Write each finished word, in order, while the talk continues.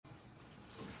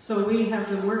So we have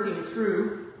been working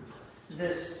through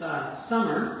this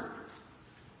summer,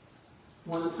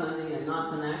 one Sunday and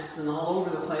not the next and all over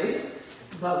the place,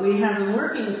 but we have been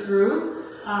working through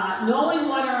knowing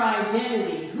what our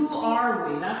identity, who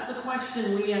are we? That's the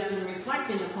question we have been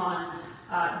reflecting upon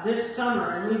this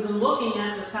summer, and we've been looking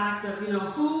at the fact of,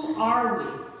 who are we?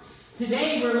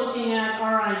 Today we're looking at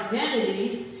our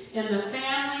identity in the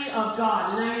family of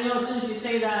God. And now as soon as you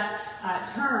say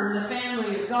that term, the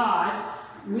family of God,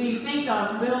 we think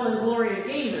of Bill and Gloria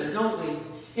Gaither, don't we?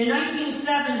 In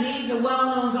 1970, the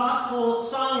well-known gospel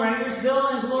songwriters Bill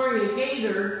and Gloria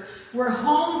Gaither were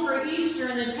home for Easter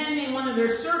and attending one of their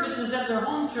services at their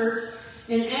home church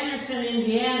in Anderson,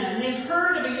 Indiana. And they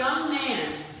heard of a young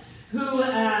man who,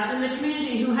 in the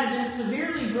community, who had been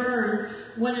severely burned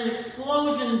when an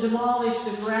explosion demolished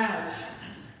a garage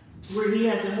where he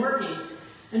had been working.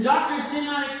 And doctors did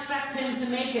not expect him to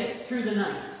make it through the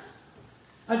night.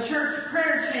 A church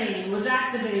prayer chain was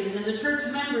activated, and the church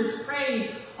members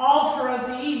prayed all throughout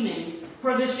the evening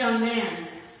for this young man.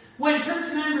 When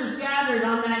church members gathered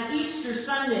on that Easter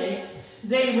Sunday,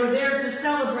 they were there to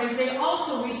celebrate. They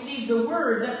also received the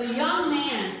word that the young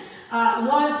man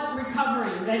was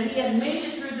recovering, that he had made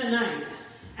it through the night.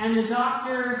 And the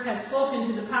doctor had spoken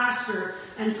to the pastor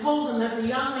and told him that the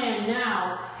young man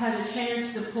now had a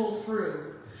chance to pull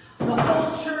through. The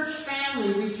whole church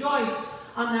family rejoiced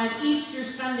on that Easter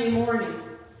Sunday morning.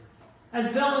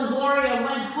 As Bill and Gloria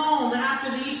went home after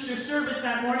the Easter service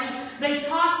that morning, they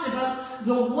talked about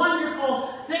the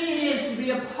wonderful thing it is to be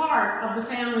a part of the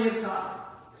family of God,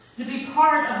 to be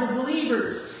part of the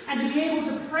believers, and to be able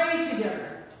to pray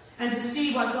together, and to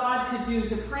see what God could do,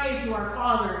 to pray to our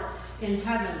Father in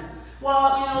heaven.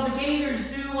 Well, the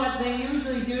Gaithers do what they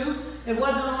usually do. It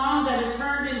wasn't long that it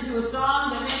turned into a song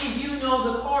that many of you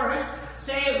know the chorus.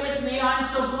 Say it with me. I'm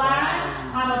so glad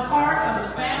I'm a part of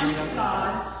the family of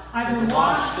God. I've been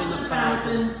washed in the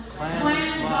fountain,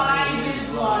 cleansed by His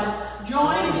blood,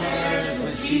 joined heirs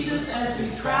with Jesus as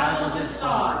we travel this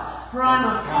sod. For I'm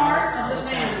a part of the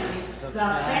family of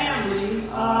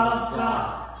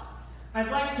God. I'd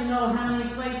like to know how many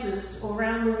places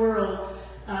around the world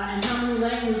and how many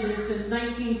languages since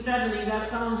 1970 that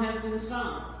song has been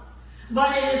sung.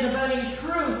 But it is about a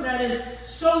truth that is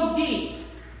so deep.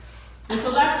 And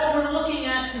so that's what we're looking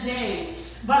at today.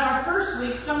 But our first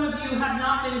week, some of you have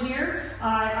not been here.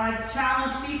 I've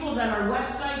challenged people that our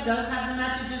website does have the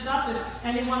messages up if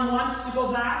anyone wants to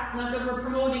go back. Not that we're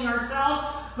promoting ourselves,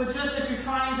 but just if you're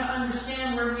trying to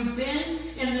understand where we've been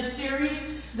in the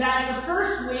series. That the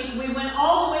first week, we went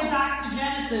all the way back to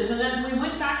Genesis. And as we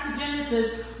went back to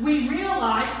Genesis, we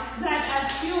realized that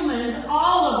as humans,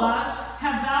 all of us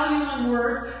have value and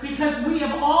worth because we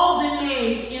have all been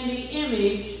made in the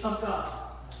image of God.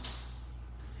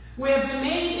 We have been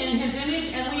made in His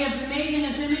image, and we have been made in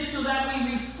His image so that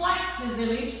we reflect His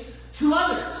image to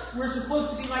others. We're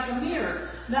supposed to be like a mirror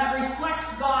that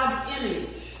reflects God's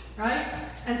image, right?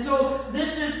 And so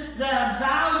this is the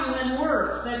value and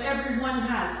worth that everyone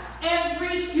has.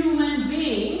 Every human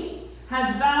being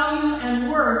has value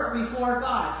and worth before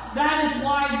God. That is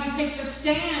why we take the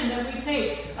stand that we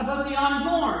take about the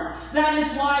unborn. That is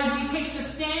why we take the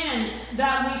stand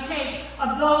that we take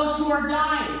of those who are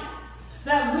dying.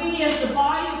 That we as the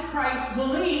body of Christ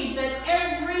believe that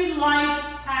every life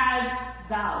has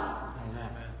value.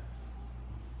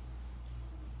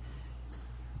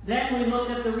 Then we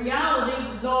looked at the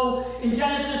reality, though in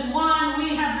Genesis 1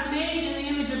 we have been made in the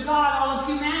image of God, all of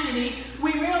humanity,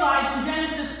 we realized in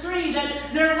Genesis 3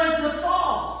 that there was the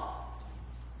fall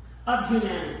of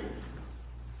humanity.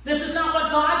 This is not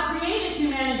what God created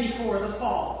humanity for, the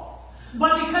fall.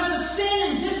 But because of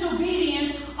sin and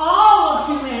disobedience, all of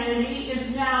humanity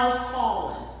is now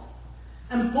fallen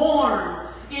and born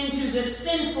into this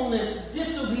sinfulness,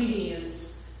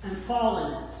 disobedience, and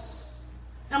fallenness.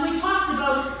 And we talked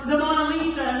about the Mona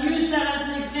Lisa and used that as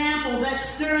an example,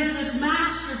 that there is this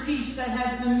masterpiece that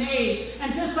has been made.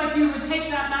 And just like you would take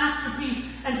that masterpiece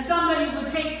and somebody would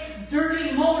take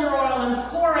dirty motor oil and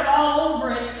pour it all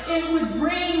over it, it would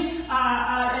bring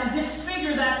and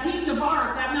disfigure that piece of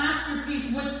art. That masterpiece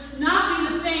would not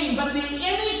be the same, but the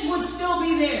image would still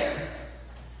be there.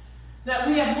 That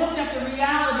we have looked at the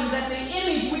reality that the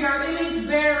image, we are image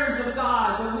bearers of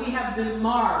God, but we have been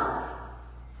marred.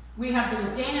 We have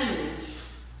been damaged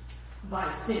by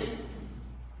sin.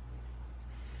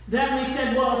 Then we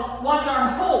said, well, what's our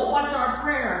hope? What's our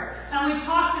prayer? And we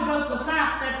talked about the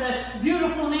fact that the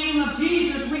beautiful name of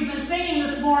Jesus we've been singing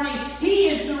this morning, He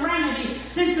is the remedy.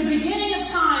 Since the beginning of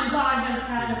time, God has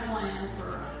had a plan for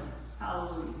us.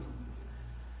 Hallelujah.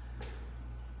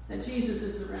 That Jesus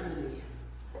is the remedy.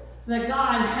 that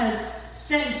God has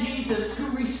sent Jesus to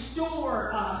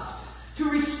restore us, to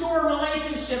restore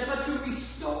relationship, but to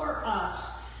restore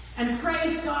us. And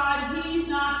praise God, He's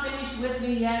not finished with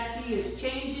me yet. He is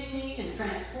changing me and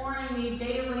transforming me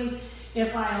daily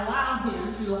if I allow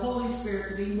Him, through the Holy Spirit,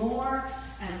 to be more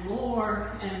and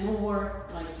more and more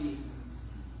like Jesus.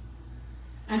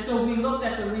 And so we looked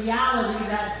at the reality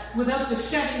that without the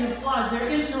shedding of blood, there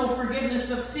is no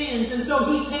forgiveness of sins. And so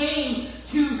He came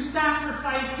to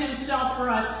sacrifice Himself for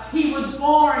us. He was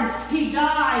born, He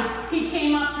died, He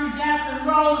came up through death and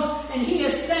rose, and He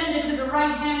ascended to the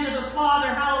right hand of the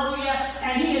Father. Hallelujah.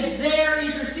 And He is there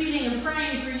interceding and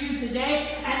praying for you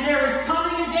today. And there is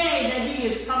coming a day that He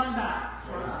is coming back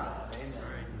for us.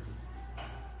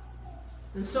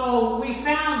 And so we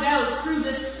found out through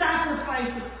this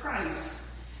sacrifice of Christ,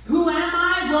 who am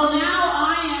I? Well, now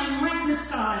I am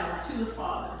reconciled to the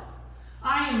Father.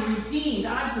 I am redeemed.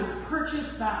 I've been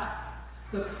purchased back.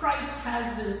 The price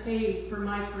has been paid for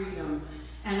my freedom.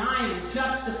 And I am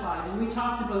justified. And we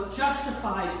talked about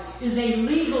justified is a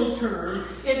legal term.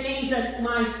 It means that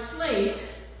my slate,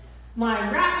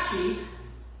 my rap sheet,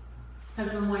 has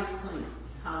been wiped clean.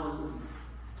 Hallelujah.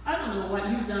 I don't know what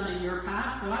you've done in your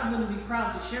past, but I'm going to be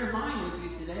proud to share mine with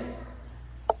you today.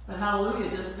 But hallelujah,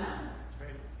 it doesn't matter.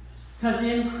 Because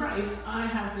in Christ, I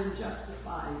have been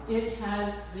justified. It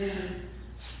has been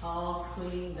all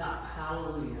cleaned up.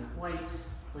 Hallelujah. White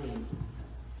clean.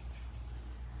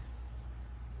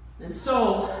 And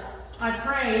so, I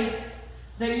pray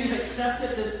that you've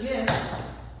accepted this gift.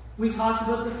 We talked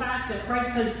about the fact that Christ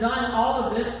has done all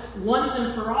of this once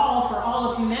and for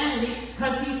all of humanity,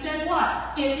 because He said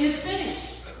what? It is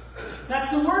finished.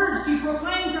 That's the words He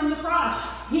proclaimed from the cross.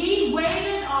 He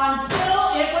waited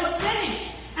until it was finished.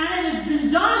 And it has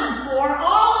been done for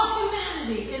all of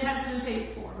humanity. It has been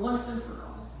paid for, once and for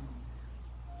all.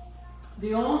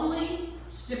 The only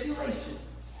stipulation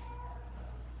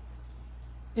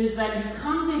is that you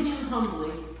come to Him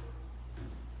humbly,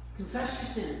 confess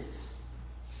your sins,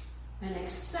 and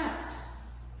accept,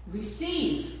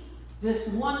 receive this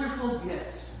wonderful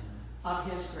gift of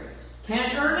His grace.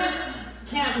 Can't earn it,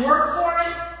 can't work for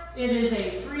it. It is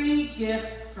a free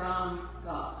gift from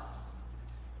God.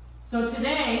 So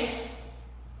today,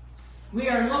 we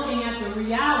are looking at the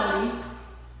reality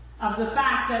of the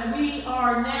fact that we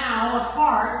are now a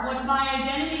part. What's my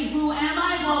identity? Who am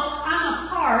I? Well, I'm a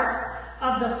part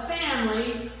of the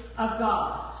family of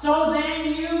God. So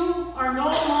then you are no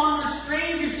longer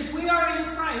strangers. If we are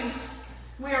in Christ,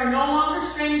 we are no longer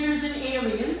strangers and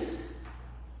aliens.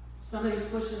 Somebody's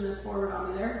pushing this forward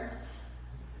on me there.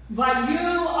 But you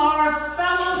are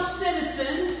fellow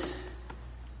citizens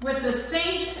with the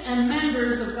saints and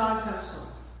members of God's household.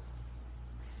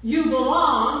 You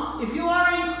belong, if you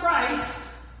are in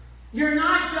Christ, you're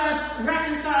not just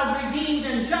reconciled, redeemed,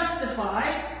 and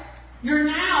justified. You're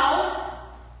now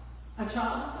a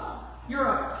child of God. You're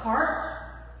a part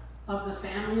of the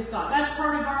family of God. That's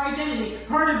part of our identity.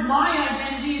 Part of my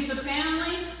identity is the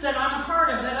family that I'm a part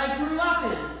of, that I grew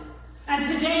up in. And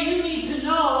today you need to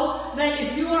know that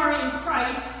if you are in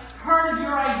Christ, part of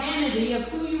your identity of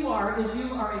who you are is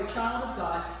you are a child of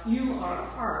God. You are a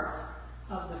part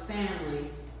of the family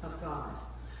of God.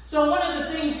 So one of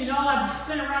the things, I've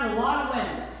been around a lot of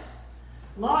weddings.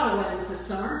 A lot of weddings this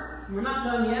summer. We're not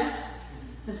done yet.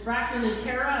 It's Braxton and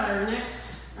Kara,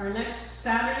 our next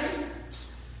Saturday.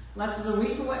 Less than a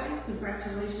week away.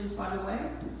 Congratulations, by the way.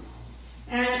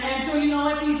 And so,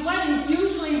 at these weddings,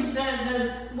 usually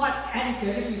what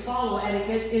etiquette, if you follow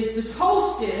etiquette, is the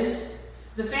toast is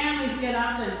the families get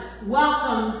up and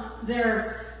welcome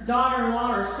their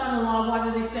daughter-in-law or son-in-law.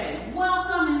 What do they say?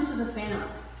 Welcome into the family.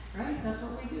 Right? That's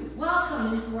what we do.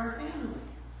 Welcome into our family.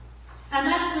 And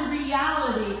that's the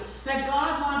reality that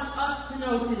God wants us to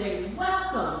know today.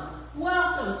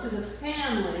 Welcome to the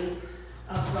family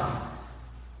of God.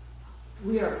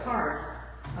 We are part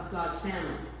of God's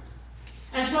family.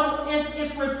 And so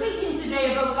if we're thinking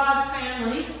today about God's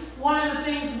family, one of the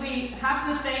things we have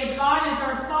to say, if God is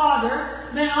our Father,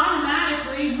 then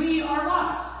automatically we are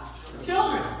what?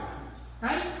 Children.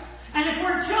 Right? And if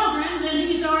we're children, then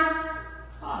He's our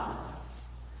Father.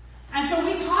 And so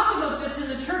we talk about this in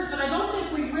the church, but I don't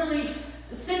think we really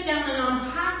sit down and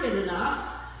unpack it enough.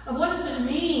 Of what does it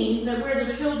mean that we're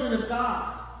the children of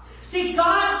God? See,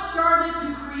 God started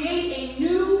to create a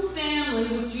new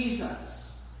family with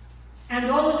Jesus. And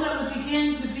those that would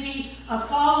begin to be a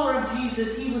follower of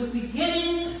Jesus, He was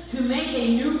beginning to make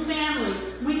a new family.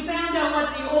 We found out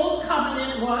what the old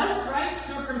covenant was, right?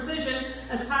 Circumcision,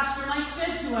 as Pastor Mike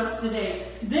said to us today.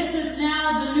 This is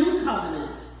now the new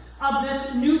covenant of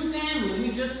this new family.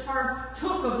 We just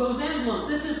partook of those emblems.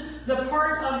 This is the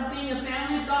part of being a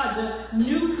family of God, the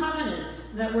new covenant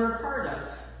that we're a part of.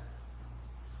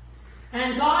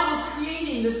 And God is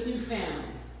creating this new family.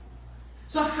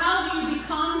 So how do you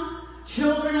become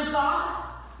children of God?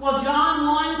 Well, John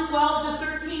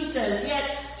 1:12-13 says,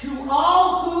 "Yet to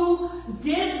all who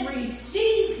did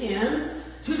receive him,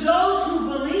 to those who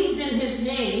believed in his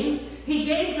name, he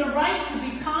gave the right to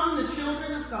become the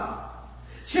children of God.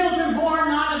 Children born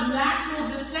not of natural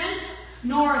descent,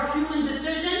 nor of human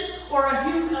decision, or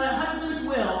a husband's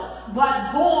will,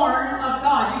 but born of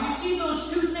God." Did you see those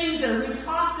two things there? We've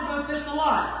talked about this a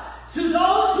lot. To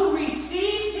those who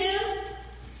received him,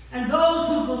 and those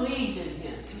who believed in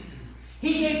him.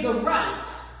 He gave the right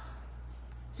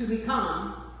to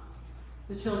become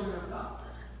the children of God.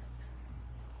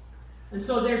 And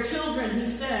so they're children, he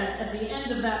said, at the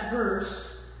end of that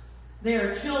verse, they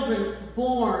are children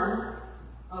born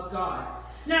of God.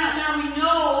 Now we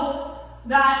know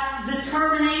that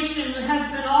determination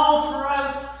has been all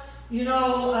throughout,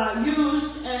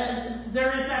 used.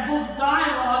 There is that whole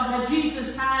dialogue that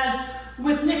Jesus has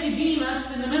with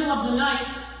Nicodemus in the middle of the night.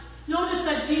 Notice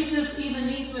that Jesus even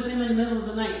meets with him in the middle of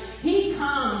the night. He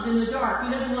comes in the dark. He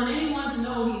doesn't want anyone to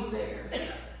know he's there.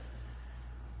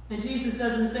 And Jesus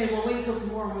doesn't say, well, wait till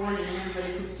tomorrow morning and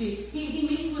everybody can see. He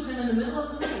meets with him in the middle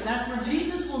of the night. That's where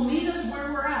Jesus will meet us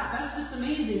where we're at. That's just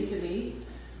amazing to me.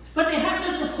 But they have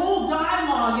this whole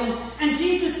dialogue, and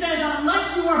Jesus says,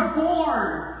 unless you are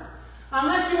born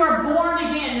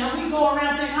again. Now we go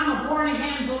around saying, I'm a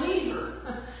born-again believer.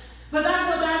 But that's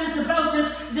what that is about,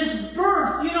 this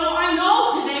birth. I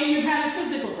know today you've had a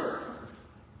physical birth.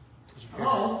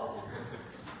 Hello?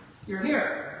 You're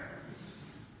here.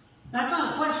 That's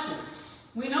not a question.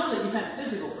 We know that you've had a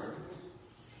physical birth.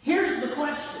 Here's the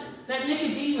question that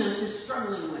Nicodemus is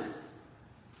struggling with.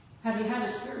 Have you had a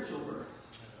spiritual birth?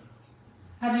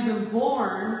 Have you been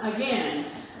born again?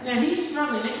 Now he's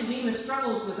struggling. Nicodemus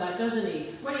struggles with that, doesn't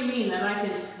he? What do you mean, that I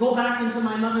can go back into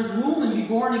my mother's womb and be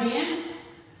born again?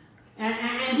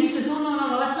 And he says,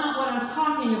 no, that's not what I'm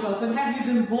talking about. But have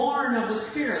you been born of the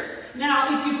Spirit? Now,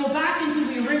 if you go back into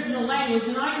the original language,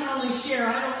 and I can only share,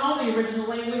 I don't know the original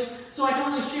language, so I can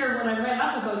only share what I read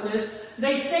up about this.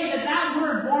 They say that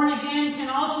word born again can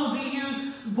also be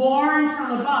used born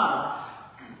from above.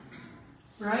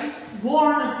 Right?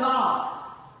 Born of God.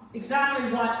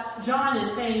 Exactly what John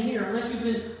is saying here. Unless you've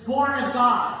been born of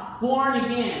God, born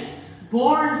again,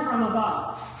 born from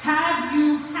above. Have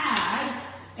you had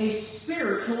a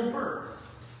spiritual birth?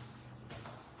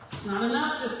 It's not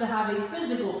enough just to have a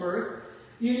physical birth.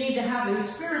 You need to have a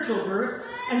spiritual birth.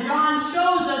 And John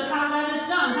shows us how that is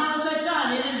done. How is that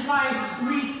done? It is by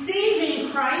receiving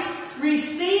Christ,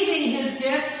 receiving his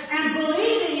gift, and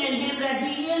believing in him that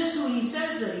he is who he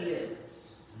says that he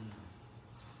is.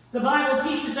 The Bible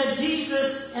teaches that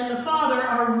Jesus and the Father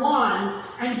are one,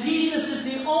 and Jesus is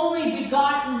the only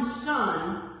begotten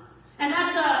Son. And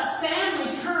that's a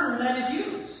family term that is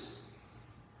used.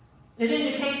 It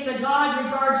indicates that God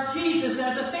regards Jesus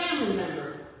as a family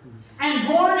member. And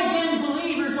born-again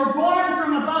believers, or born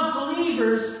from above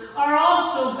believers, are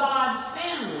also God's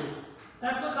family.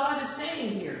 That's what God is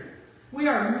saying here. We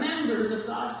are members of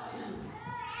God's family.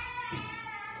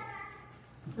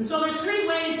 And so there's three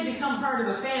ways to become part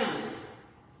of a family.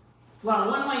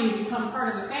 Well, one way you become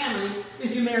part of a family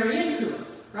is you marry into it,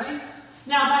 right?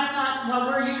 Now, that's not what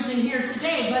we're using here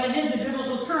today, but it is a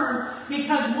biblical term,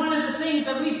 because one of the things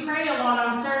that we pray a lot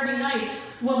on Saturday nights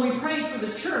when we pray for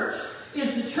the church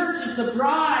is the church is the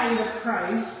bride of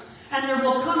Christ, and there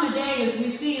will come a day, as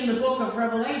we see in the book of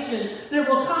Revelation, there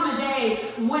will come a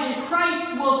day when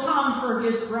Christ will come for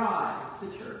his bride,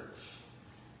 the church,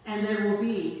 and there will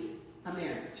be a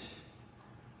marriage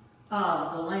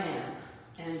of the Lamb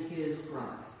and his bride,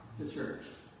 the church.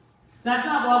 That's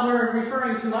not what we're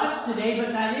referring to us today,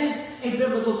 but that is a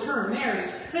biblical term,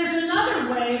 marriage. There's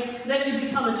another way that you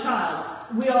become a child.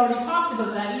 We already talked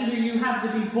about that. Either you have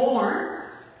to be born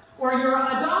or you're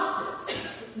adopted.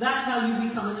 That's how you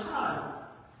become a child.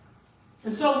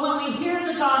 And so when we hear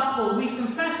the gospel, we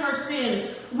confess our sins,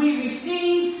 we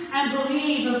receive and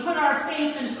believe and put our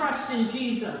faith and trust in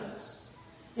Jesus.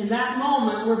 In that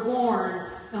moment, we're born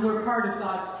and we're part of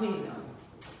God's kingdom.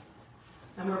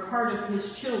 And we're part of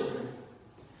his children.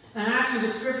 And actually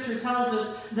the scripture tells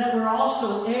us that we're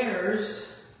also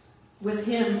heirs with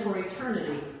him for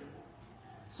eternity.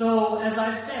 So, as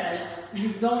I've said,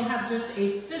 you don't have just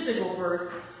a physical birth,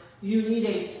 you need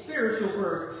a spiritual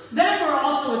birth. Then we're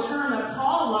also a term that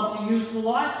Paul loved to use a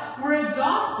lot. We're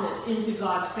adopted into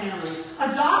God's family.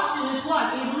 Adoption is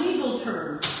what? A legal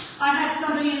term. I had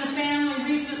somebody in the family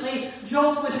recently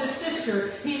joke with his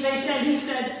sister. He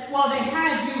said, well, they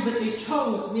had you, but they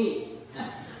chose me.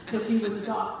 because he was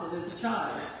adopted as a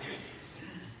child.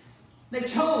 They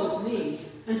chose me.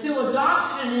 And so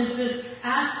adoption is this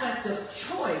aspect of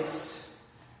choice,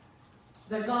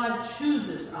 that God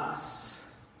chooses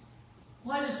us.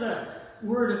 Why does the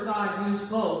Word of God use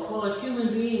both? Well, as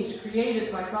human beings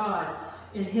created by God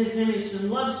in his image and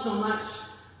loved so much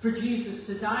for Jesus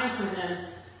to die for them,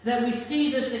 that we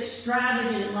see this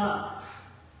extravagant love.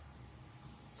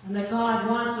 And that God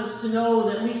wants us to know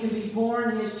that we can be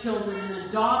born his children and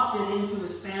adopted into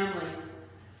his family.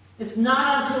 It's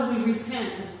not until we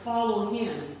repent and follow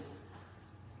him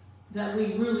that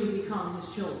we really become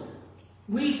his children.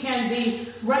 We can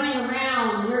be running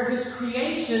around, we're his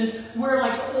creations, we're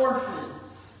like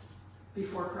orphans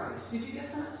before Christ. Did you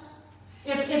get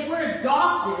that? If we're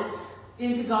adopted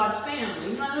into God's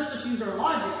family, now let's just use our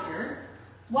logic here,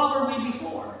 what were we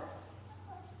before?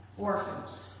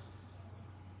 Orphans.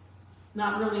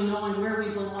 Not really knowing where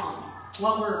we belong,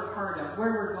 what we're a part of,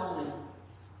 where we're going.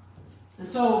 And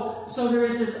so there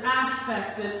is this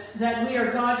aspect that we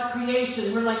are God's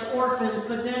creation. We're like orphans,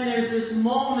 but then there's this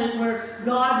moment where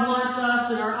God wants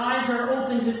us, and our eyes are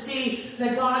open to see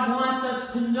that God wants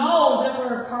us to know that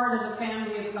we're a part of the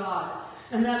family of God,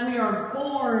 and that we are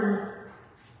born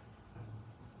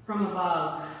from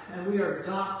above, and we are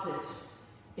adopted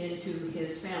into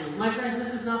his family. My friends,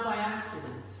 this is not by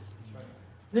accident.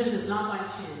 This is not by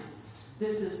chance.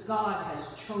 This is God has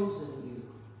chosen you.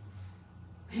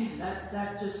 Man,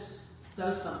 that just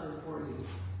does something for you.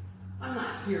 I'm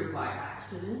not here by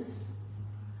accident.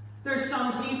 There's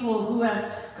some people who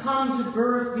have come to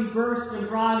be birthed and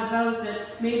brought about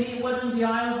that maybe it wasn't the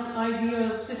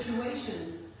ideal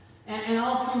situation. And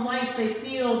all through life they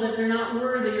feel that they're not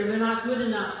worthy or they're not good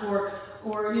enough, or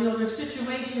there's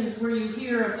situations where you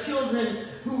hear of children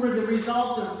who were the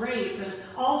result of rape and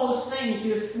all those things.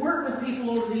 You work with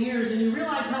people over the years and you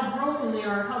realize how broken they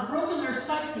are, how broken their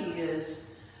psyche is.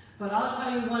 But I'll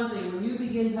tell you one thing, when you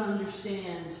begin to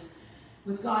understand,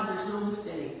 with God there's no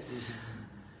mistakes.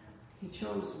 He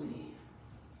chose me.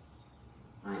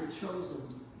 I am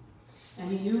chosen.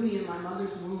 And he knew me in my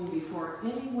mother's womb before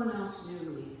anyone else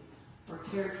knew me or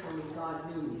cared for me.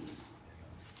 God knew me.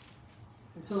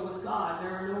 And so with God,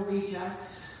 there are no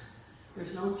rejects,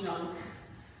 there's no junk,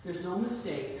 there's no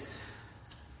mistakes.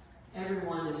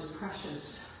 Everyone is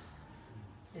precious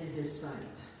in his sight.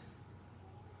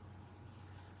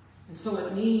 And so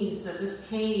it means that this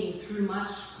came through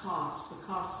much cost, the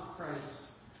cost of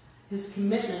Christ. His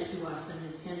commitment to us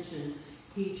and intention,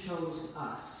 he chose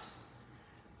us.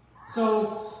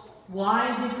 So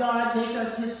why did God make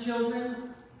us his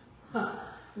children?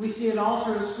 We see it all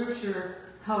through Scripture.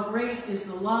 How great is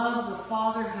the love the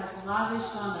Father has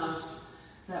lavished on us,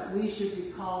 that we should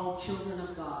be called children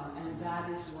of God, and that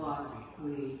is what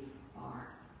we are.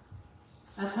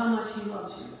 That's how much he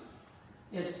loves you.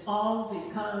 It's all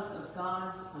because of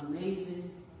God's amazing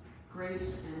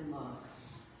grace and love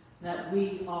that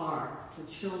we are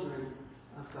the children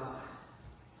of God.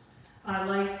 I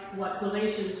like what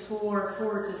Galatians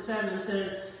 4:4-7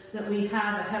 says, that we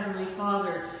have a heavenly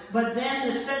Father. But then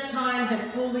the set time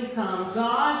had fully come.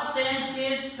 God sent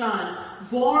his Son,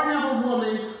 born of a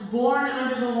woman, born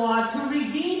under the law, to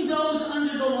redeem those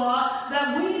under the law,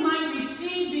 that we might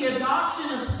receive the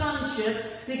adoption of sonship.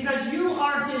 Because you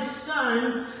are his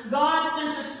sons, God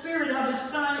sent the Spirit of his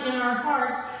Son in our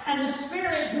hearts, and the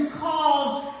Spirit who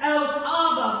calls out,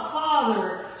 Abba,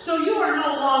 Father. So you are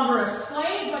no longer a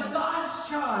slave, but God's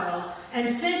child.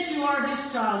 And since you are his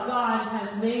child, God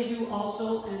has made you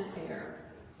also an heir.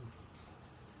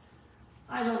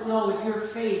 I don't know if your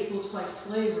faith looks like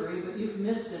slavery, but you've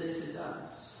missed it if it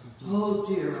does. Oh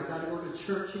dear, I got to go to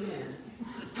church again.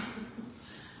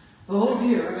 Oh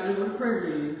dear, I got to go to prayer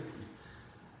meeting.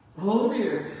 Oh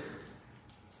dear.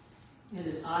 It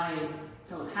is I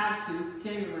don't have to.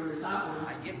 Kenny remembers that one.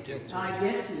 I get to. I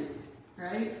get to.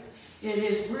 Right? It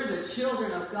is, we're the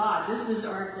children of God. This is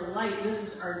our delight. This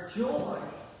is our joy.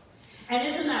 And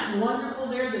isn't that wonderful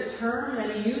there, the term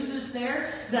that he uses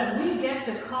there, that we get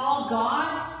to call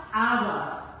God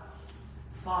Abba,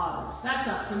 Father. That's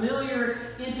a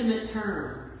familiar, intimate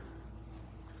term,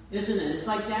 isn't it? It's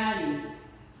like Daddy,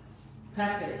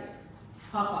 Pepe,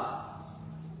 Papa,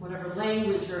 whatever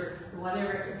language or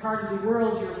whatever part of the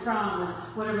world you're from, and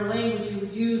whatever language you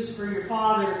would use for your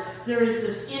father. There is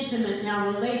this intimate now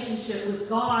relationship with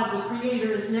God. The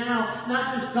Creator is now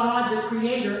not just God, the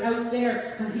Creator, out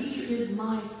there, but he is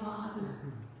my Father.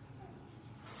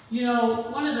 You know,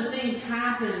 one of the things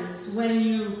happens when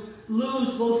you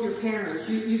lose both your parents.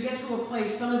 You get to a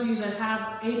place, some of you that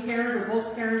have a parent or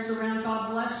both parents around,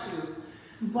 God bless you.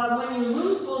 But when you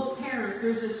lose both parents,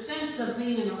 there's a sense of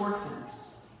being an orphan.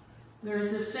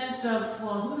 There's this sense of,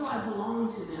 well, who do I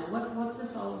belong to now? What's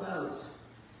this all about?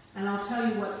 And I'll tell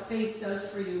you what faith does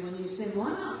for you when you say, well,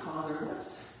 I'm not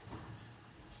fatherless.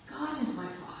 God is my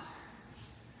Father.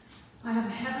 I have a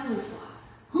heavenly Father.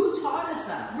 Who taught us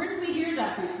that? Where did we hear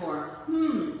that before?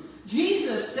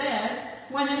 Jesus said,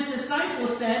 when his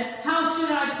disciples said, how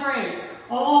should I pray?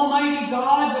 Almighty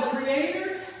God, the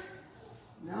Creator?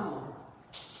 No.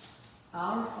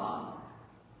 Our Father,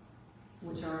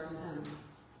 which art in heaven,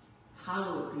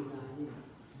 hallowed be thy name.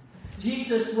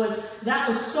 That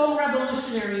was so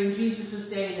revolutionary in Jesus'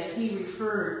 day that he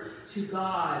referred to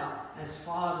God as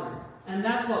Father. And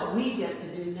that's what we get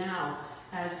to do now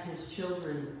as his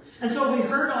children. And so we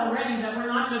heard already that we're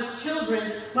not just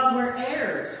children, but we're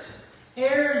heirs.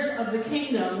 Heirs of the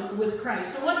kingdom with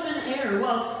Christ. So what's an heir?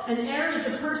 Well, an heir is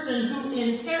a person who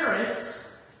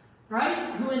inherits, right?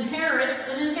 Who inherits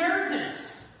an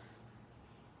inheritance.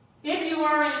 If you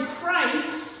are in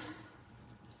Christ,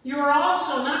 you are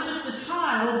also not just a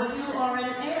child, but you are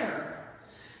an heir.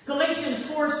 Galatians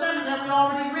 4:7 that we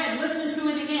already read. Listen to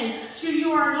it again. So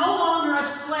you are no longer a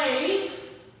slave,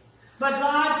 but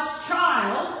God's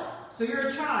child. So you're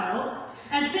a child.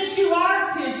 And since you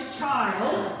are his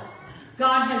child,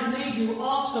 God has made you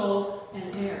also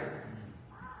an heir.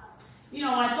 You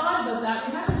know, I thought about that.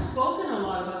 We haven't spoken a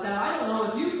lot about that. I don't know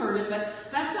if you've heard it, but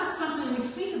that's not something we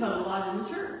speak about a lot in the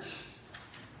church.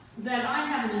 That I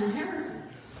have an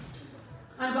inheritance.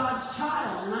 I'm God's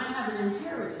child, and I have an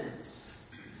inheritance.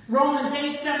 Romans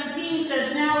 8:17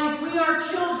 says, now if we are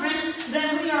children,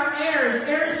 then we are heirs,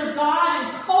 heirs of God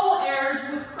and co-heirs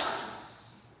with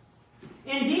Christ.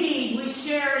 Indeed, we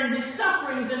share in his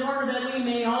sufferings in order that we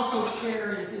may also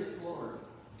share in his glory.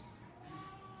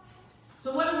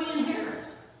 So what do we inherit?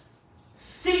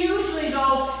 See, usually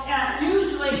though,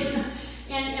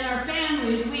 in our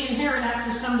families, we inherit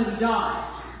after somebody dies.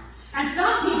 And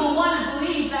some people want to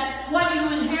believe that what you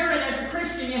inherit as a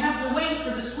Christian, you have to wait for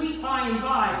the sweet by and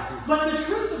by. But the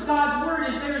truth of God's word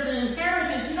is there's an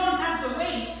inheritance. You don't have to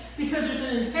wait because there's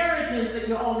an inheritance that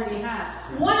you already have.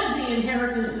 One of the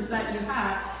inheritances that you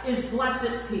have is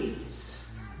blessed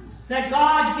peace. That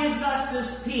God gives us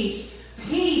this peace.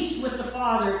 Peace with the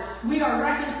Father. We are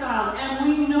reconciled. And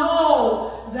we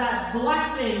know that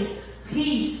blessing,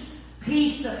 peace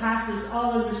that passes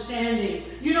all understanding.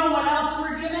 You know what else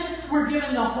we're given? We're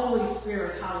given the Holy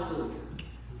Spirit. Hallelujah.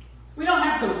 We don't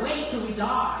have to wait till we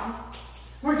die.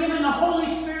 We're given the Holy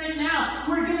Spirit now.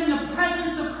 We're given the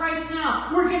presence of Christ now.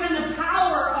 We're given the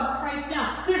power of Christ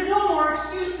now. There's no more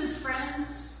excuses,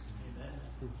 friends.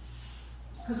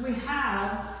 Because we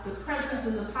have the presence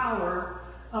and the power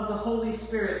of the Holy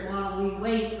Spirit while we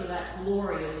wait for that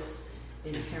glorious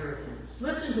inheritance.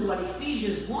 Listen to what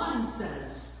Ephesians 1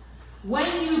 says.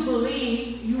 When you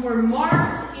believe, you were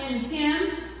marked in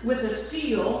him with a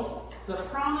seal, the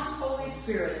promised Holy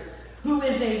Spirit, who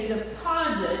is a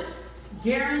deposit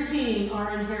guaranteeing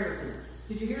our inheritance.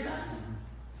 Did you hear that?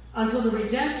 Until the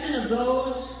redemption of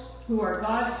those who are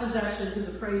God's possession to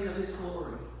the praise of his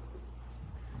glory.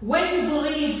 When you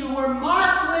believe, you were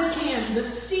marked with him, the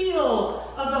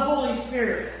seal of the Holy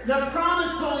Spirit, the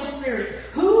promised Holy Spirit,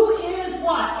 who is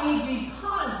what? A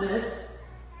deposit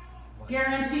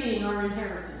guaranteeing our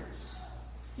inheritance.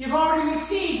 You've already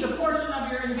received a portion of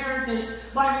your inheritance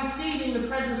by receiving the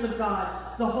presence of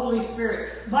God, the Holy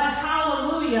Spirit. But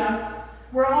hallelujah,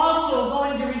 we're also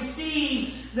going to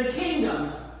receive the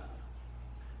kingdom.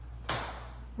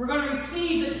 We're going to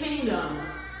receive the kingdom.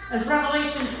 As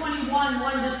Revelation 21,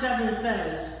 1-7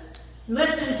 says.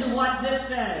 Listen to what this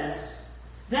says.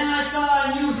 Then I saw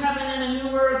a new heaven and a new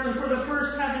earth, and for the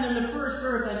first heaven and the first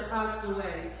earth had passed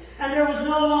away. And there was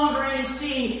no longer any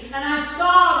sea. And I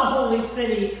saw the holy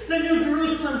city, the new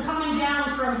Jerusalem, coming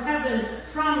down from heaven,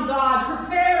 from God,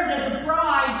 prepared as a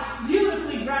bride,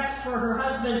 beautifully dressed for her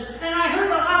husband. And I heard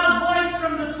a loud voice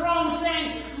from the throne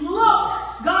saying, look,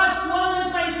 God's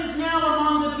dwelling place is now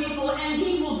among the people, and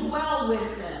he will dwell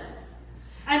with them.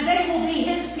 And they will be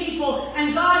his people,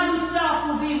 and God himself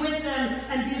will be with them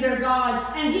and be their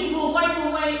God. And he will wipe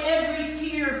away every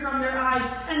tear from their eyes,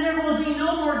 and there will be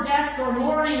no more death or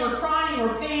mourning or crying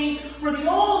or pain, for the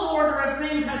old order of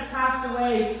things has passed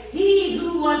away. He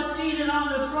who was seated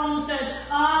on the throne said,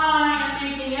 I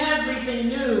am making everything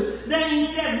new. Then he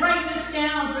said, write this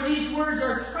down, for these words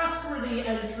are trustworthy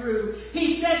and true.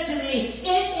 He said to me,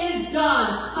 it is done.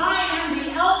 I am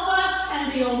the Alpha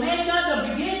and the Omega,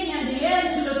 the beginning and the end.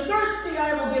 To the thirsty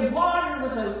I will give water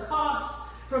without cost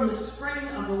from the spring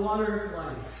of the water of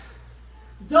life.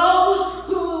 Those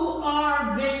who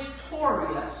are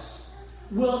victorious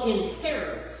will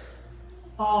inherit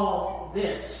all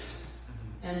this,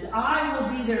 and I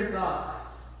will be their God.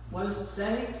 What does it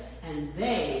say? and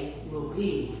they will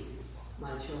be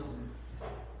my children.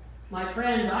 My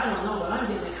friends, I don't know, but I'm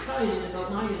getting excited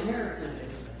about my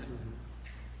inheritance.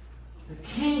 The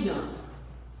kingdom.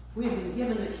 We have been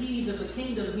given the keys of the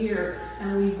kingdom here,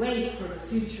 and we wait for the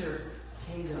future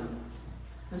kingdom.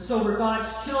 And so we're God's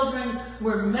children.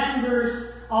 We're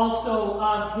members also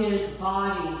of His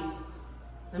body.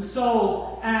 And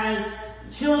so, as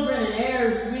children and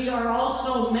heirs, we are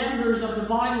also members of the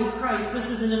body of Christ. This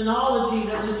is an analogy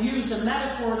that was used, a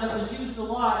metaphor that was used a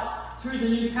lot through the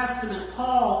New Testament.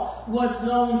 Paul was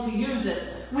known to use it.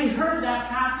 We heard that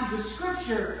passage of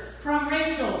Scripture from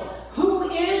Rachel. Who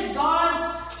is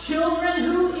God's children?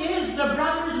 Who is the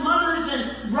brothers, mothers,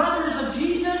 and brothers of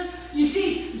Jesus? You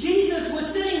see, Jesus was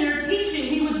sitting there teaching.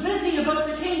 He was busy about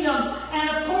the kingdom. And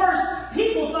of course,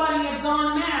 people thought he had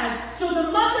gone mad. So the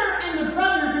mother and the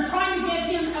brothers are trying to get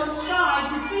him outside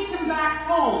to take him back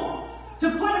home,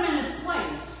 to put him in his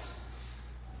place.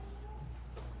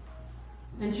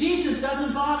 And Jesus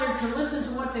doesn't bother to listen to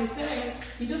what they say.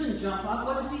 He doesn't jump up.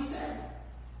 What does he say?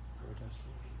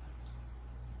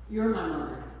 You're my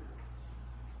mother.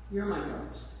 You're my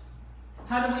brothers.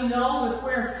 How do we know if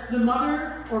we're the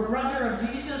mother or brother of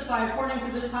Jesus? By according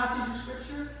to this passage of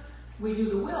Scripture, we do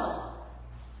the will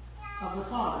of the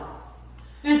Father.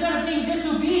 Instead of being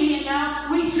disobedient now,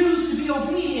 we choose to be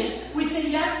obedient. We say,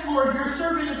 yes, Lord, your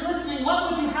servant is listening.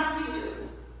 What would you have me do?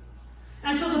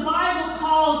 And so the Bible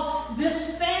calls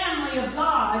this family of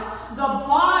God the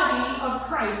body of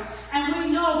Christ. And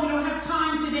we know we don't have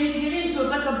time today to get into it,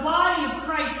 but the body of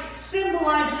Christ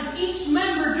symbolizes each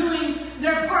member doing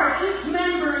their part, each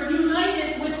member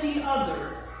united with the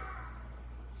other.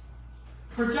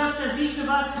 For just as each of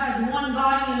us has one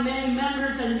body and many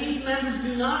members, and these members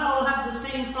do not all have the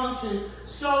same function,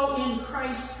 so in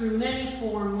Christ through many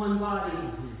form one body,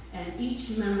 and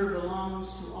each member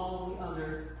belongs to all the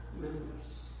other members.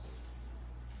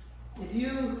 If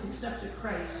you accepted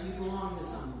Christ, you belong to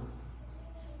someone.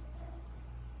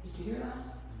 Did you hear that?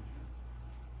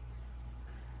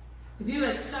 If you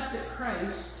accepted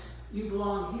Christ, you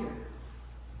belong here.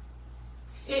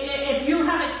 If you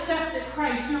have accepted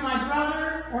Christ, you're my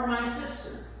brother or my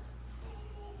sister.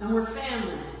 And we're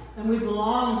family. And we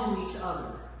belong to each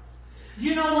other. Do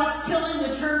you know what's killing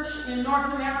the church in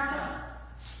North America?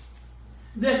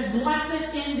 This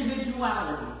blessed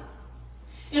individuality.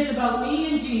 It's about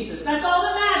me and Jesus. That's all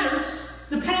that matters.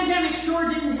 The pandemic sure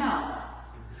didn't help.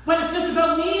 But it's just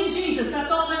about me and Jesus.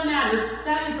 That's all that matters.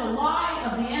 That is a lie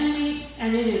of the enemy,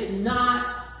 and it is not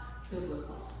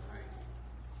biblical.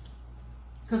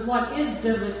 Because what is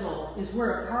biblical is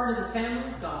we're a part of the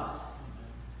family of God,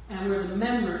 and we're the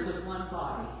members of one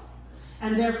body.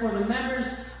 And therefore, the members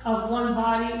of one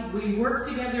body, we work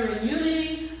together in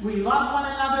unity, we love one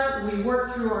another, we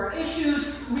work through our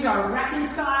issues, we are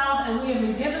reconciled, and we have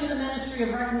been given the ministry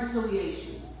of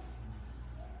reconciliation.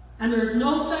 And there's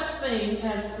no such thing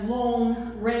as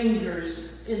lone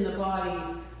rangers in the body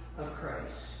of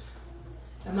Christ.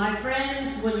 And my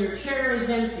friends, when your chair is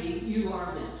empty, you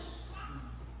are missed.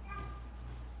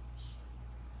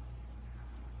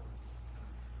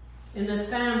 In this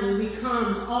family, we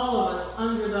come, all of us,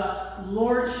 under the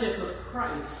lordship of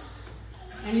Christ.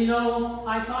 And you know,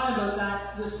 I thought about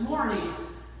that this morning.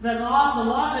 That a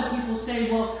lot of people say,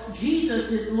 well,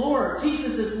 Jesus is Lord.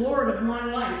 Jesus is Lord of my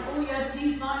life. Oh, yes,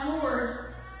 He's my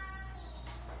Lord.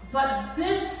 But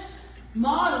this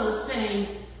model is saying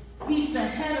He's the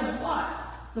head of what?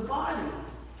 The body.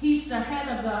 He's the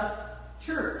head of the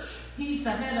church. He's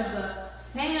the head of the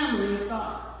family of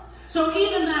God. So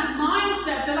even that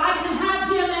mindset that I can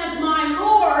have Him as my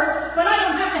Lord, but I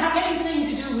don't have to have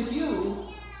anything to do with you,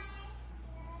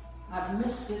 I've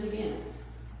missed it again.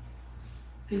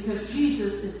 Because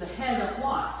Jesus is the head of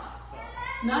what?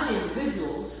 Not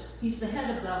individuals. He's the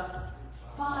head of the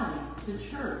body, the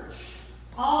church.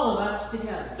 All of us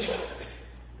together.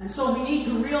 And so we need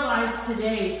to realize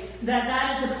today that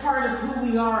that is a part of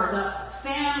who we are. The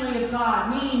family of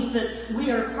God means that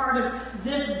we are part of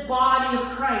this body of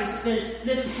Christ and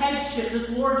this headship, this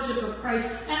lordship of Christ.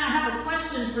 And I have a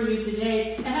question for you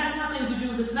today. It has nothing to do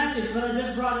with this message, but I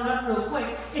just brought it up real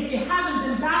quick. If you haven't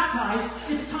been baptized,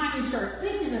 it's time you start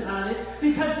thinking about it,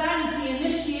 because that is the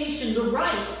initiation, the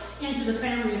rite into the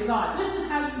family of God. This is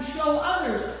how you show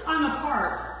others, I'm a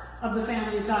part of the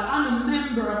family of God. I'm a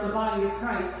member of the body of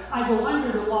Christ. I go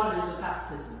under the waters of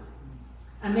baptism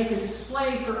and make a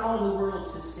display for all the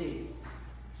world to see.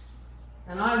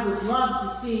 And I would love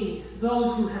to see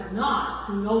those who have not,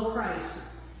 who know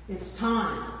Christ, it's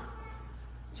time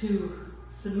to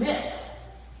submit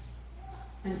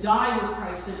and die with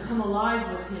Christ and come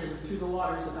alive with Him through the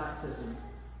waters of baptism.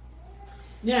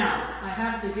 Now, I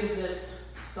have to give this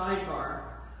Sidebar.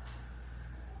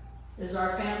 Is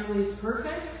our families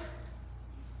perfect?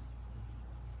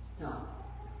 No.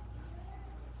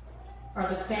 Are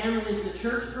the families, the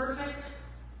church, perfect?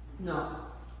 No.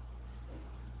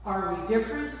 Are we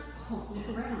different? Oh,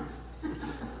 look around.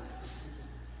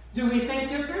 Do we think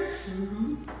different?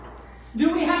 Mm-hmm.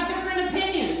 Do we have different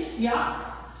opinions?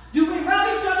 Yeah. Do we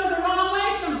rub each other the wrong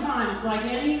way sometimes, like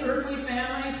any earthly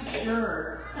family?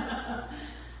 Sure.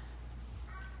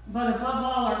 But above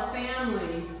all, our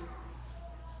family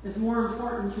is more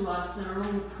important to us than our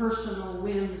own personal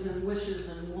whims and wishes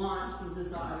and wants and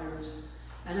desires.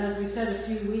 And as we said a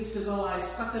few weeks ago, I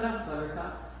suck it up,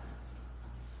 Buttercup.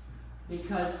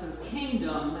 Because the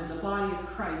kingdom and the body of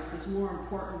Christ is more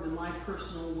important than my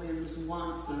personal whims,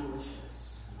 wants, and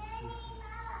wishes.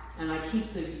 And I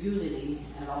keep the unity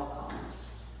at all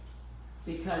costs.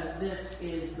 Because this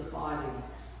is the body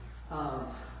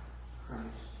of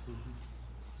Christ.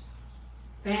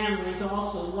 Families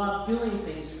also love doing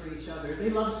things for each other. They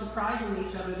love surprising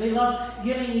each other. They love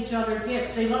giving each other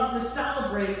gifts. They love to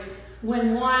celebrate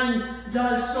when one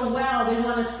does so well. They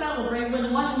want to celebrate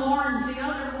when one mourns, the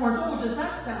other mourns. Oh, does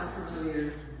that sound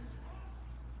familiar?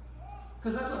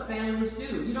 Because that's what families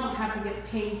do. You don't have to get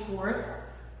paid for it.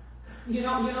 You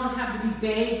don't have to be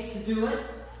begged to do it.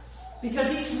 Because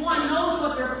each one knows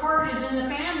what their part is in the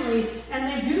family, and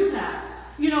they do that.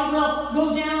 You know, we'll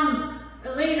go down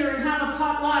later and have a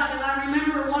potluck, and I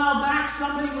remember a while back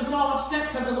somebody was all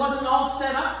upset because it wasn't all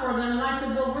set up for them, and I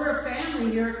said, well, we're a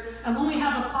family here, and when we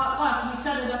have a potluck, we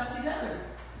set it up together.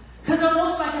 Because it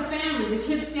looks like a family. The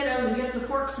kids get out and get the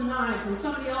forks and knives, and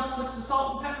somebody else puts the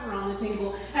salt and pepper on the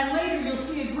table, and later you'll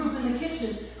see a group in the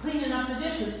kitchen cleaning up the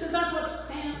dishes, because that's what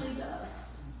family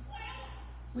does.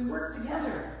 We work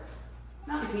together,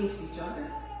 not against each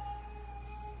other.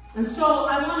 And so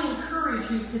I want to encourage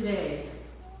you today.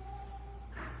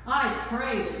 I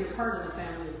pray that you're part of the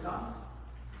family of God.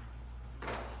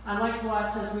 I like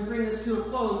what, as we bring this to a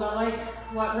close, I like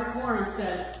what Rick Warren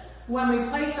said. When we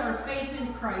place our faith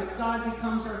in Christ, God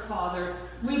becomes our Father.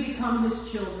 We become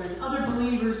His children. Other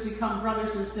believers become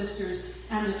brothers and sisters.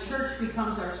 And the church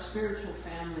becomes our spiritual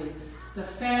family. The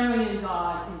family in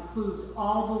God includes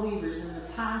all believers in the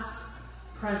past,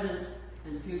 present,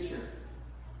 and future.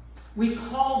 We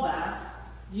call that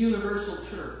universal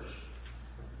church.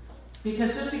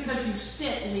 Because just because you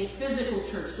sit in a physical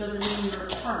church doesn't mean you're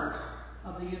a part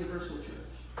of the universal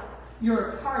church. You're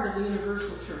a part of the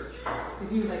universal church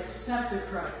if you've accepted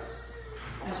Christ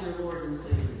as your Lord and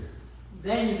Savior.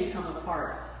 Then you become a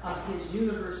part of His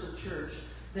universal church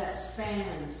that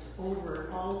spans over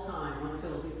all time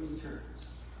until He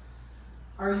returns.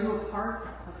 Are you a part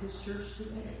of His church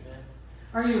today?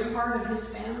 Are you a part of His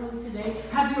family today?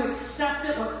 Have you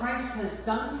accepted what Christ has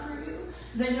done for you?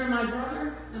 Then you're my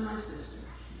brother and my sister.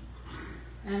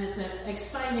 And it's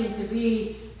exciting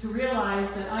to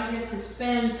realize that I get to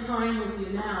spend time with you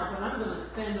now, but I'm going to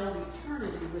spend all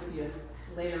eternity with you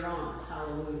later on.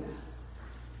 Hallelujah.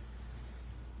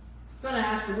 I'm going to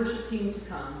ask the worship team to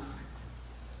come.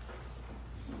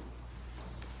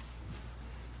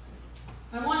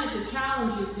 I wanted to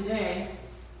challenge you today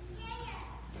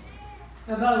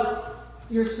about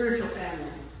your spiritual family.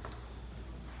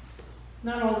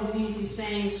 Not always easy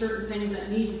saying certain things that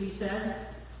need to be said.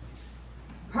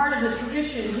 Part of the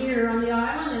tradition here on the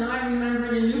island, and I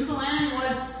remember in Newfoundland,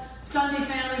 was Sunday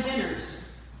family dinners.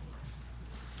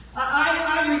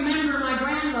 I remember my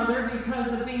grandmother,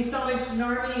 because of being Salvation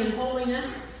Army and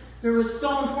holiness, it was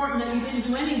so important that you didn't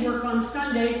do any work on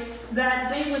Sunday,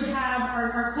 that they would have,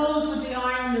 our clothes would be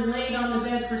ironed and laid on the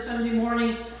bed for Sunday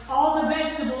morning. All the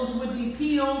vegetables would be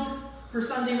peeled for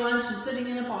Sunday lunch and sitting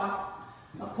in a pot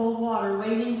of cold water,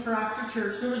 waiting for after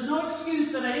church. There was no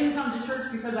excuse that I didn't come to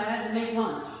church because I had to make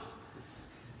lunch.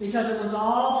 Because it was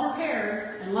all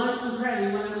prepared, and lunch was ready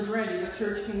when it was ready, but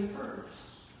church came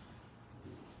first.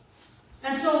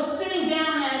 And so sitting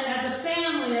down as a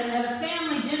family, at a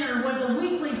family dinner, was a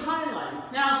weekly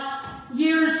highlight. Now,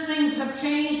 things have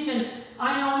changed, and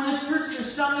I know in this church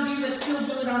there's some of you that still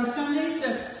do it on Sundays,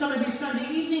 some of you Sunday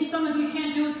evenings, some of you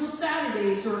can't do it till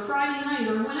Saturdays or Friday night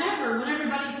or whenever, when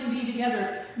everybody can be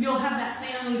together, you'll have that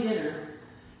family dinner.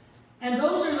 And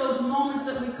those are those moments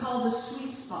that we call the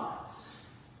sweet spots.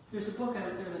 There's a book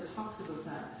out there that talks about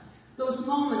that. Those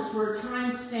moments where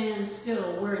time stands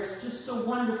still, where it's just so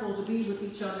wonderful to be with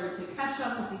each other, to catch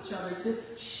up with each other, to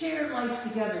share life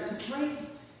together, to break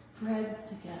bread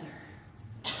together.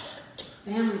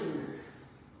 Family dinner.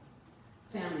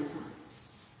 Family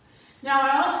times. Now,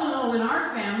 I also know in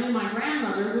our family, my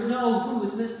grandmother would know who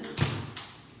was missing.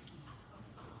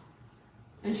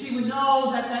 And she would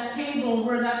know that that table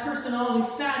where that person always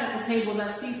sat at the table,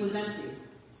 that seat was empty.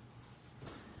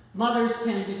 Mothers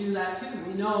tend to do that too.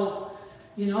 We know,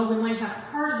 we might have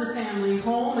part of the family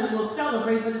home and we'll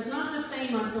celebrate, but it's not the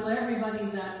same until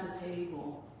everybody's at the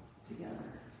table together.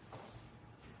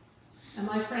 And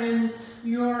my friends,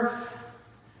 your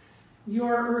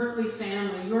earthly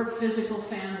family, your physical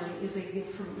family is a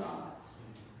gift from God.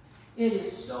 It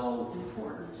is so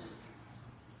important.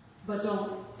 But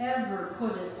don't ever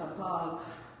put it above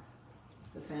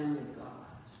the family of God.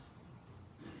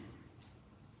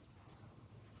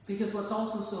 Because what's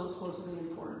also so supposedly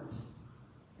important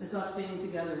is us being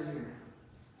together here,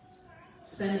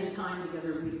 spending time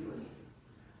together weekly,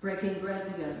 breaking bread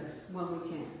together when we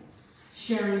can,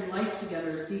 sharing life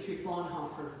together, as Dietrich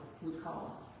Bonhoeffer would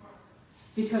call it.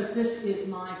 Because this is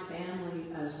my family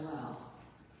as well.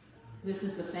 This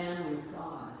is the family of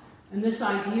God. And this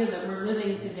idea that we're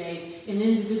living today in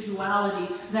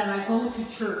individuality, that I go to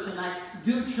church and I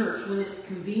do church when it's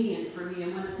convenient for me,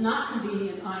 and when it's not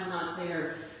convenient, I'm not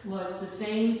there. Well, it's the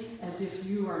same as if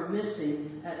you are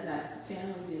missing at that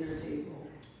family dinner table.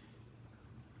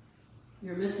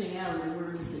 You're missing out and we're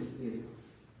missing you.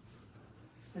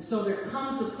 And so there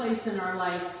comes a place in our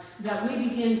life that we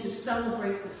begin to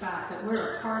celebrate the fact that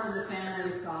we're a part of the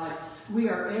family of God. We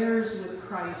are heirs with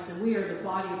Christ, and we are the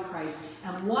body of Christ.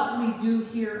 And what we do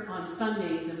here on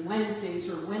Sundays and Wednesdays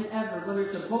or whenever, whether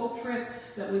it's a boat trip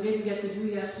that we didn't get to do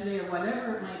yesterday or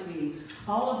whatever it might be,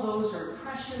 all of those are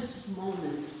precious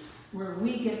moments where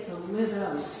we get to live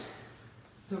out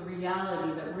the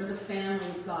reality that we're the family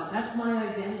of God. That's my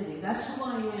identity. That's who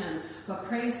I am. But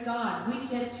praise God, we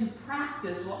get to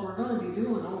practice what we're going to be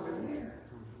doing over there.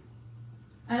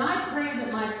 And I pray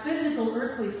that my physical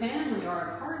earthly family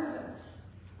are a part of it.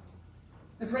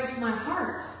 It breaks my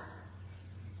heart.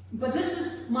 But this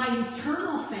is my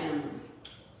eternal family.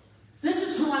 This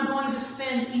is who I'm going to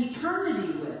spend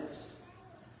eternity with.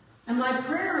 And my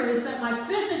prayer is that my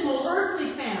physical earthly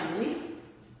family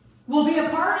will be a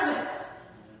part of it.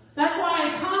 That's why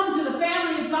I come to the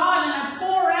family of God and I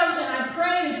pour out and I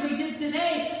pray as we did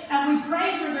today. And we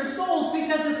pray for their souls,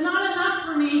 because it's not enough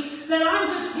for me that I'm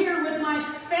just here with my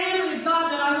family of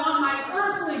God, that I want my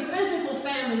earthly physical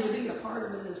family to be a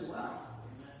part of it as well.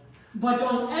 But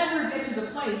don't ever get to the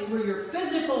place where your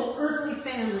physical earthly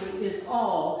family is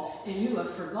all and you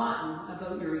have forgotten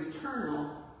about your eternal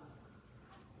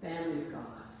family of God.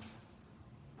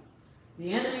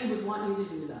 The enemy would want you to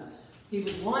do that. He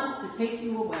would want to take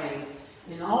you away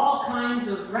in all kinds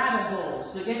of rabbit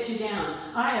holes to get you down.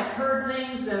 I have heard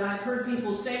things that I've heard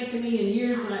people say to me in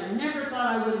years that I never thought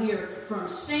I would hear from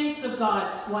saints of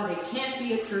God, why they can't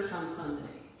be at church on Sunday.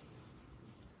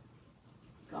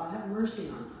 God have mercy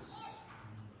on us.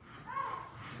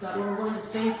 Is that what we're going to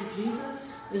say to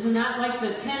Jesus? Isn't that like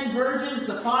the 10 virgins,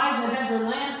 the 5 that had their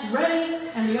lamps ready,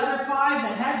 and the other 5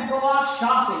 that had to go off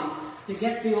shopping to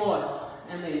get the oil,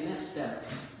 and they missed out?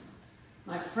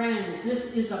 My friends,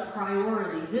 this is a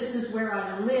priority. This is where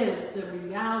I live the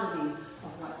reality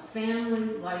of what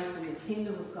family life in the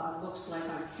kingdom of God looks like.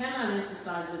 I cannot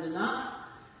emphasize it enough,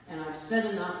 and I've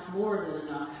said enough, more than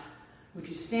enough. Would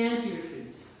you stand to your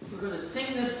feet? We're going to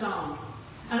sing this song.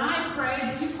 And I pray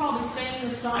that you probably sang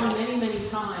this song many, many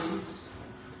times.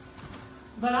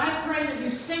 But I pray that you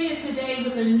sing it today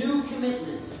with a new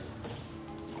commitment,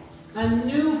 a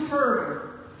new fervor,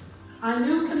 a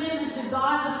new commitment to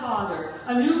God the Father,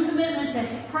 a new commitment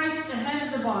to Christ the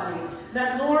head of the body.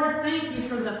 That, Lord, thank you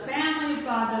for the family of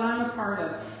God that I'm a part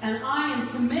of. And I am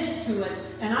committed to it.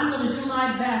 And I'm going to do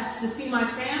my best to see my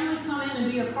family come in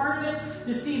and be a part of it,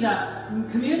 to see the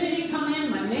community come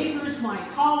in, my neighbors, my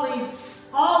colleagues,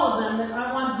 all of them, that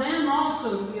I want them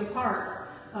also to be a part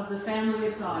of the family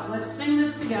of God. Let's sing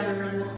this together and we'll